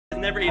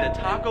never ate a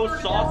taco,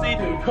 sausage.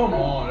 Dude, come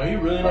on, are you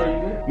really not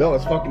eating it? No,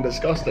 it's fucking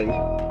disgusting.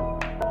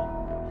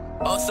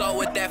 Also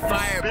with that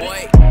fire,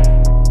 boy.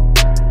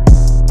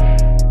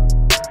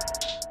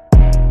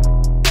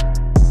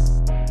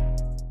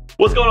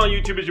 What's going on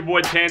YouTube? It's your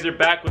boy Tanzer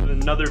back with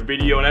another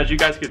video, and as you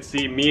guys can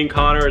see, me and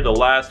Connor are the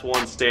last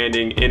ones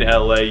standing in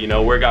LA. You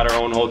know, we got our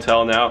own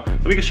hotel now.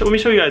 Let me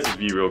show you guys this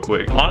view real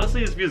quick.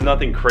 Honestly, this view is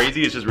nothing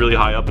crazy. It's just really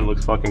high up and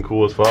looks fucking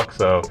cool as fuck.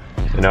 So,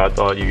 you know, I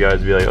thought you guys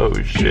would be like, oh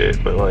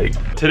shit. But like,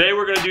 today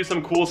we're gonna do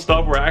some cool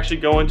stuff. We're actually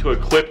going to a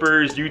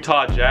Clippers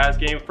Utah Jazz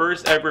game.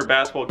 First ever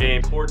basketball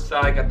game.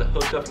 Courtside, got the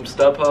hooked up from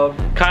StubHub.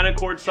 Kind of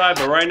courtside,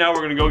 but right now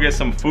we're gonna go get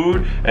some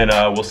food and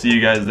we'll see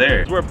you guys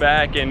there. We're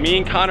back and me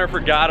and Connor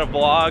forgot a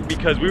vlog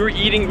because we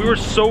were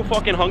so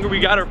fucking hungry. We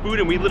got our food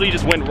and we literally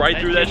just went right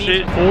through that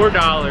shit.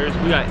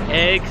 $4. We got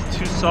eggs,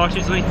 2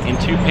 sausage links, and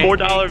 2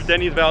 pancakes. $4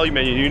 Denny's value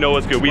menu. You know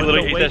what's good. We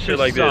literally ate that shit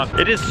like this.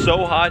 It is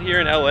so hot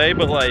here in LA,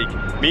 but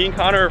like me and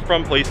Connor are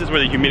from places where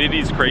the humidity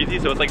is crazy,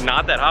 so it's like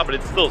not that hot, but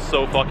it's still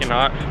so fucking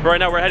hot. But right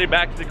now we're headed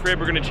back to the crib.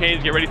 We're gonna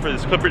change, get ready for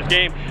this Clippers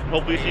game.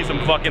 Hopefully see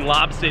some fucking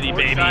Lob City,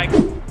 baby.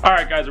 All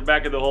right, guys, we're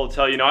back at the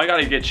hotel. You know, I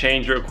gotta get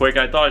changed real quick.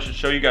 I thought I should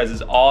show you guys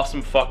this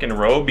awesome fucking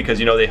robe because,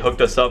 you know, they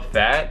hooked us up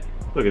fat.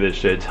 Look at this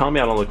shit. Tell me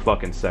I don't look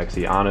fucking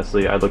sexy.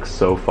 Honestly, I look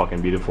so fucking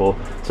beautiful.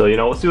 So, you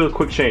know, let's do a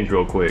quick change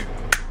real quick.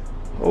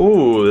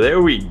 Oh, there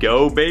we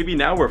go, baby.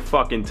 Now we're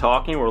fucking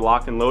talking. We're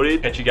locked and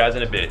loaded. Catch you guys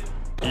in a bit.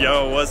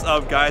 Yo, what's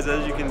up, guys?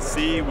 As you can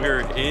see,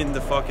 we're in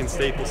the fucking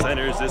Staples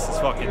Centers. This is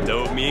fucking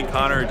dope. Me and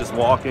Connor are just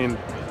walking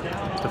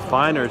to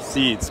find our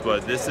seats,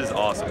 but this is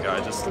awesome,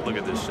 guys. Just look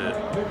at this shit.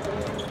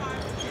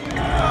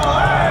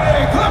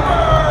 Hey,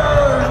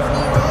 Clippers!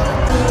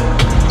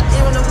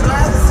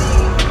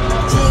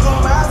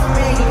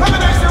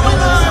 Coming next year, we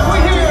live, we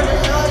here.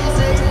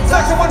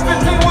 Section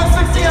 115,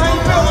 116, how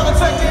you feel on the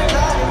check-in?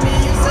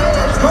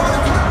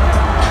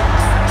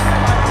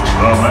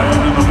 The man in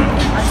the middle,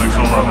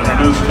 6'11",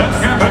 it is Ted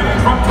Campaign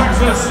from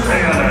Texas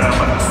A&M.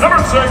 Number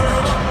 6,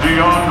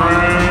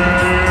 DeAndre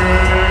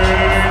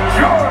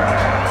Jordan.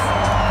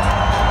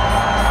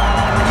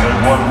 And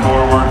one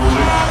forward,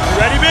 please.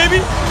 Ready,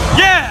 baby?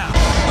 Yeah!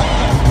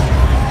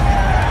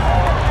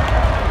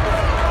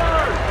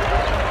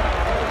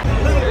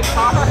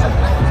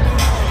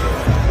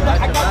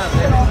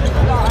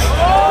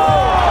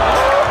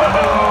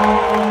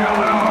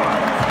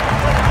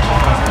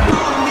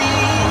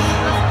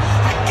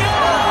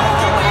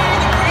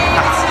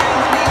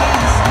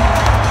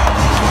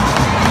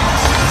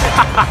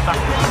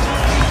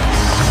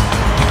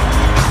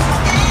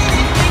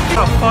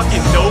 A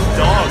fucking dope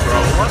dog, bro.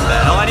 What the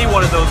hell? I need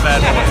one of those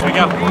bad boys. We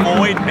got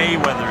Floyd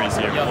Mayweather is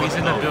here. Yo, he's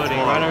in the building.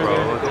 Right over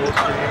there.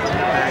 See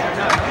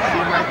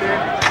him right there?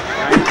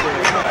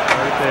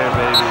 Right there,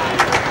 baby.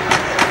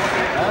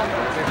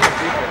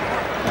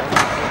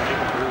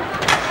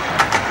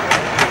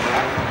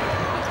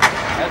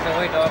 That's the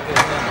way dog is.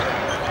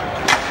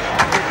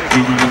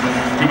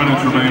 2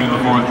 minutes remaining in the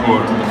fourth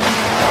quarter.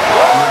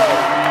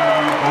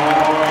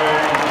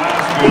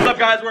 What's up,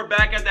 guys? We're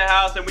back at the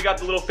house and we got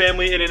the little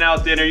family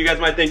InNOut dinner. You guys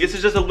might think this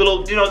is just a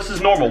little, you know, this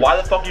is normal. Why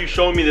the fuck are you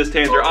showing me this,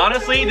 Tanzer?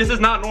 Honestly, this is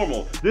not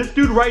normal. This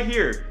dude right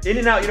here,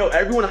 InNOut, you know,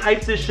 everyone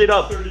hypes this shit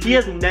up. He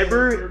has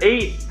never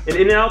ate an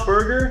InNOut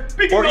burger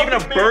or even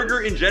a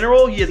burger in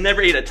general. He has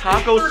never ate a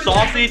taco,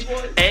 sausage,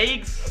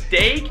 eggs,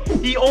 steak.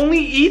 He only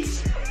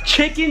eats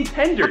chicken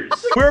tenders.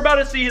 We're about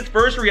to see his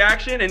first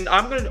reaction and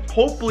I'm gonna,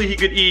 hopefully he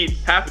could eat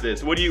half of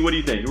this. What do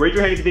you think? Raise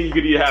your hand if you think you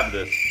could eat half of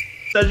this.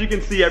 As you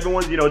can see,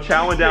 everyone's, you know,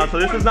 chowing down. So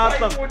this is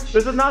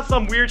not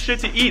some weird shit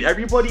to eat.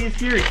 Everybody is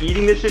here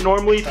eating this shit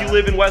normally. If you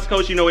live in West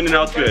Coast, you know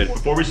InNOut's good.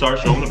 Before we start,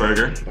 show them the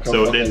burger.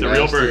 So it's the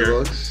real burger.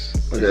 Look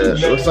at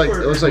it. It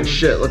looks like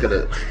shit. Look at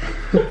it.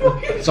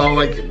 It's all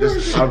like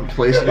this out of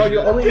place. Oh,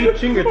 you only eat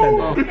finger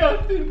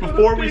tenders.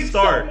 Before we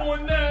start,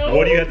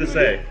 what do you have to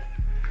say?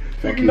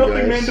 Fuck you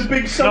Nothing, guys. man. The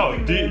big No,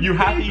 something. you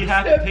have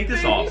to take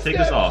this off. Take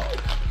this off.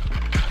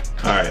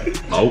 All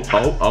right.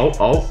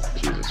 Oh.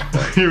 Jesus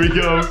Christ. Here we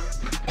go.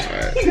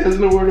 Alright. He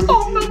doesn't know where to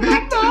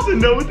begin. He doesn't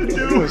know what to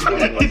do.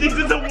 He thinks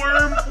it's a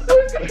worm.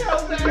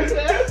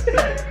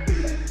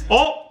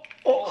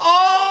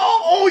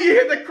 Oh, you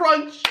hear the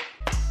crunch.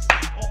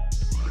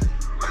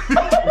 Look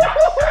at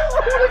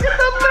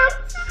the lip.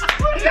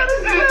 Look at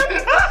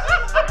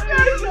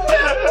his lip.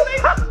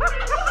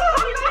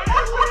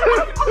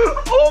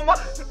 Oh my.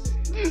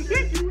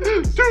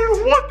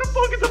 Dude, what the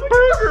fuck is a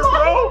burger,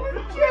 bro?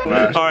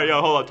 All right, yo,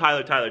 hold on.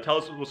 Tyler, tell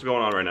us what's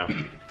going on right now.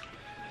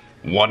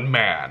 One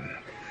man,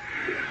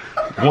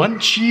 one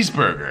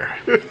cheeseburger,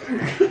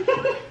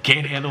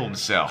 can't handle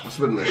himself.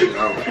 Spitting this shit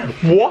out.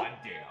 What?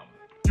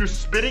 You're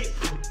spitting?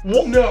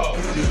 What? No.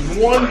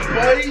 One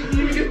bite?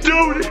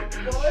 Dude,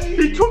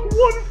 he took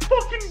one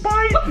fucking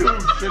bite.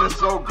 Dude, Shit is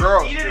so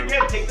gross. eat it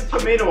again. Take the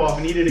tomato off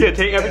and eat it again. Yeah,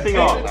 take everything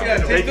off. Yeah,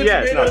 take the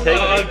tomato take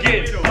off.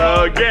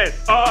 Again.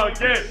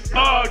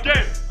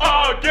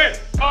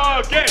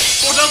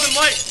 Who doesn't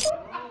like?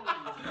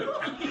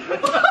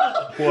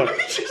 What?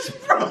 He just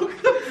broke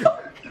the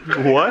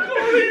What?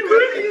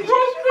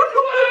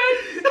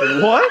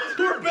 What?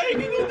 We're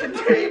banging on the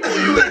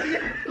table.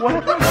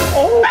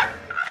 Oh.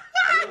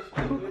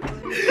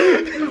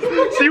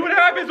 See what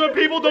happens when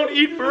people don't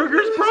eat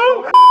burgers,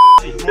 bro?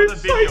 For the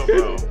video,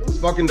 bro. It's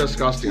fucking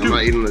disgusting. I'm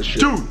not eating this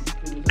shit. Dude.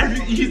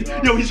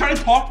 He's trying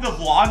to talk to the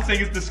vlog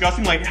saying it's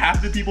disgusting, like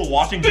half the people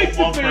watching don't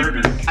love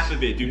burgers. Half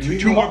of it, dude.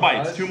 Two more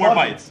bites. Two more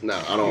bites.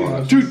 No, I don't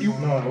want it. Dude, you.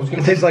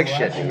 It tastes like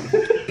shit, dude.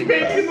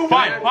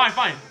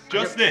 Fine.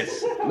 Just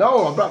this.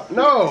 No, I'm not.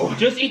 No.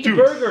 Just eat the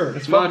burger.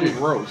 It's fucking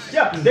gross.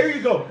 Yeah, there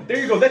you go.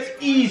 That's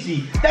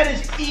easy. That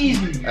is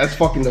easy. That's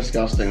fucking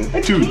disgusting.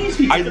 Dude,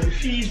 Easy. It's a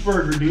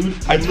cheeseburger, dude.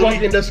 It's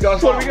fucking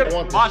disgusting. I don't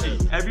want this Maji,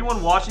 shit.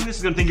 everyone watching this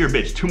is gonna think you're a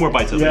bitch. 2 more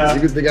bites of You this.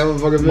 can think I'm a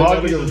fucking bitch. I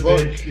don't give a fuck.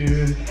 Bitch,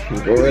 dude.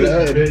 Go right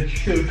ahead.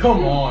 Bitch, dude.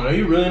 Come on. Are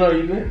you really not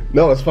eating it?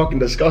 No, it's fucking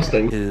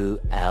disgusting. 2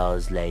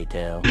 hours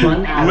later.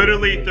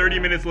 Literally 30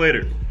 minutes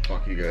later.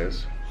 Fuck you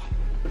guys.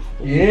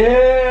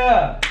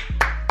 Yeah.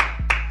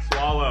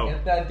 Swallow.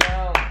 Get that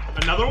down.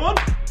 Another one?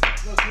 No,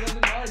 he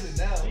doesn't mind it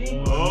now.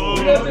 Oh.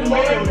 He doesn't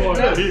mind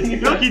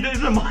it now. No, he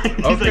doesn't mind.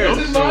 He's Okay. like,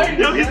 Doesn't mind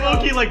no, it he's now.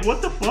 low-key like,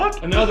 what the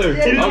fuck? Another. He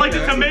didn't like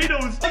the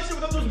tomatoes. Likes it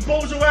without those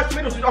bozo ass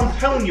tomatoes. Dude, I'm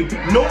telling you,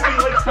 nobody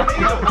likes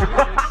tomatoes.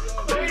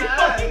 They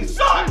fucking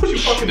suck. You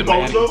fucking The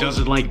man who bozo.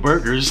 doesn't like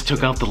burgers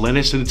took out the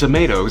lettuce and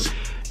tomatoes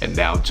and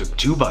now took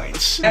 2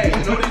 bites. Hey, you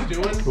know what he's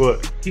doing?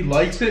 What? He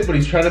likes it, but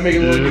he's trying to make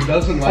it look like he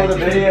doesn't like it.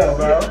 Video,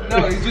 bro.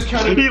 No, he's just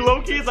trying to. He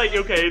low-key is like,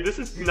 okay, this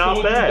is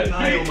not bad.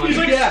 He's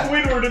like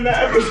Squidward in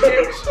that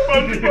episode.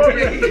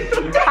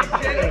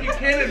 He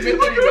can't admit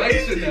that he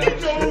likes it now. He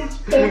goes,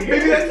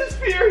 maybe that's his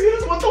fear. He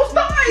doesn't want those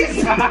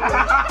thighs.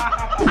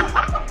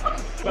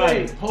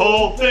 Right.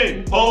 Whole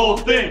thing.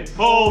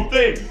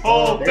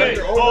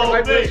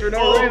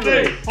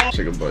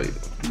 Take a bite.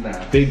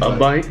 Nah. Big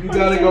bite. You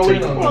gotta go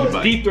in on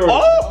it. Deep throat.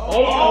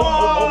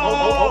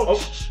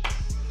 Oh!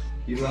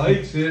 He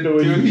likes it.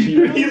 Dude, He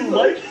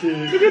likes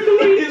it. Look at the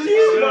way he's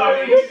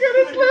smiling. Look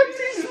at his lips.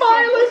 He's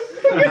smiling.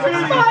 Look at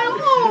his smile.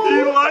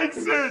 He likes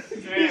it.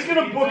 He's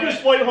gonna book his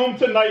flight home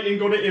tonight and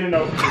go to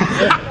InNOut.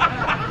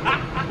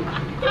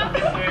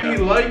 He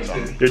likes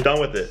it. You're done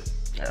with it.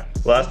 Yeah.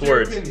 Last What's your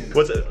words. opinion?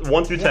 What's it?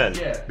 1 through 10.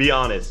 Yeah. Be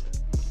honest.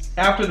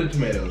 After the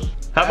tomatoes.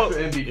 How about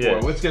After and before. yeah.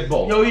 Let's get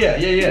both. Oh yeah.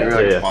 You're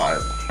like Yeah.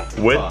 5.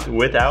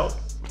 Without?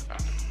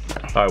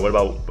 All right. What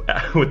about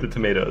with the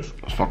tomatoes?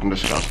 It's fucking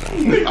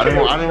disgusting. I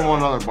didn't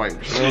want another bite.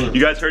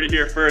 You guys heard it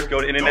here first. Go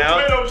to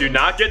InNOut. Do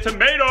not get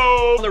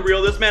tomatoes. On the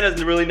real, this man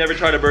has really never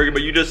tried a burger,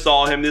 but you just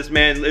saw him. This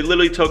man, it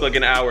literally took like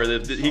an hour.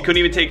 He couldn't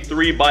even take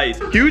 3 bites.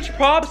 Huge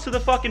props to the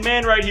fucking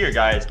man right here,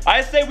 guys.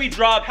 I say we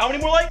drop how many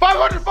more likes?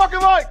 500 fucking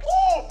likes!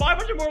 Oh,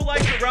 500 more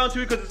likes for round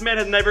 2 because this man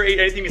has never ate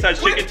anything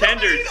besides chicken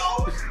tenders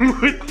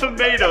with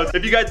tomatoes.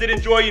 If you guys did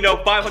enjoy,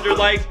 500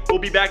 likes. We'll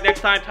be back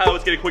next time. Tyler,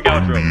 let's get a quick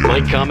outro.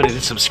 Like, comment,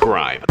 and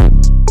subscribe.